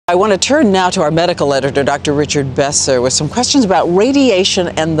I want to turn now to our medical editor, Dr. Richard Besser, with some questions about radiation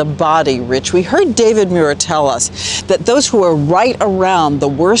and the body. Rich, we heard David Muir tell us that those who are right around the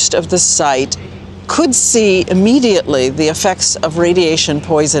worst of the site could see immediately the effects of radiation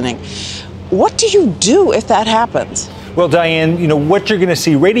poisoning. What do you do if that happens? Well, Diane, what you're going to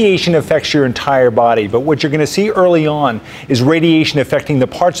see, radiation affects your entire body, but what you're going to see early on is radiation affecting the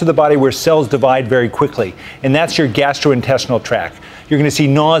parts of the body where cells divide very quickly, and that's your gastrointestinal tract. You're going to see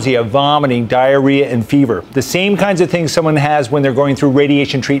nausea, vomiting, diarrhea, and fever. The same kinds of things someone has when they're going through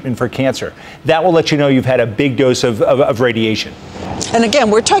radiation treatment for cancer. That will let you know you've had a big dose of radiation. And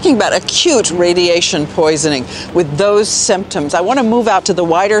again, we're talking about acute radiation poisoning with those symptoms. I want to move out to the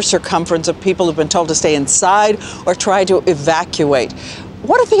wider circumference of people who've been told to stay inside or try to evacuate.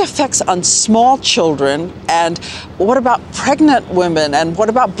 What are the effects on small children, and what about pregnant women, and what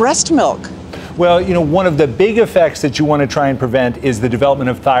about breast milk? Well, one of the big effects that you want to try and prevent is the development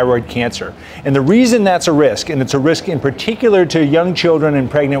of thyroid cancer. And the reason that's a risk, and it's a risk in particular to young children and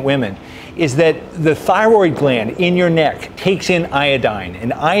pregnant women, is that the thyroid gland in your neck takes in iodine.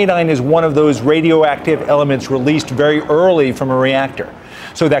 And iodine is one of those radioactive elements released very early from a reactor.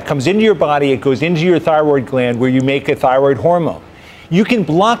 So that comes into your body, it goes into your thyroid gland where you make a thyroid hormone. You can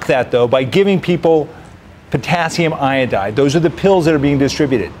block that, though, by giving people potassium iodide. Those are the pills that are being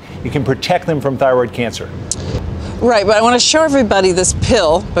distributed. You can protect them from thyroid cancer. Right, but I want to show everybody this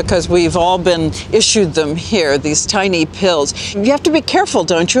pill because we've all been issued them here, these tiny pills. You have to be careful,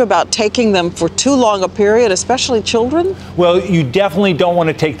 don't you, about taking them for too long a period, especially children? Well, you definitely don't want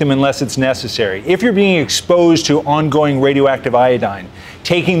to take them unless it's necessary. If you're being exposed to ongoing radioactive iodine,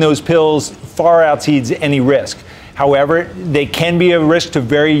 taking those pills far exceeds any risk. However, they can be a risk to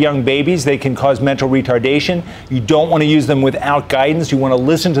very young babies. They can cause mental retardation. You don't want to use them without guidance. You want to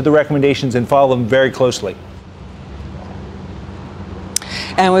listen to the recommendations and follow them very closely.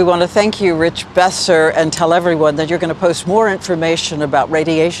 And we want to thank you, Rich Besser, and tell everyone that you're going to post more information about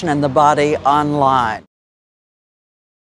radiation and the body online.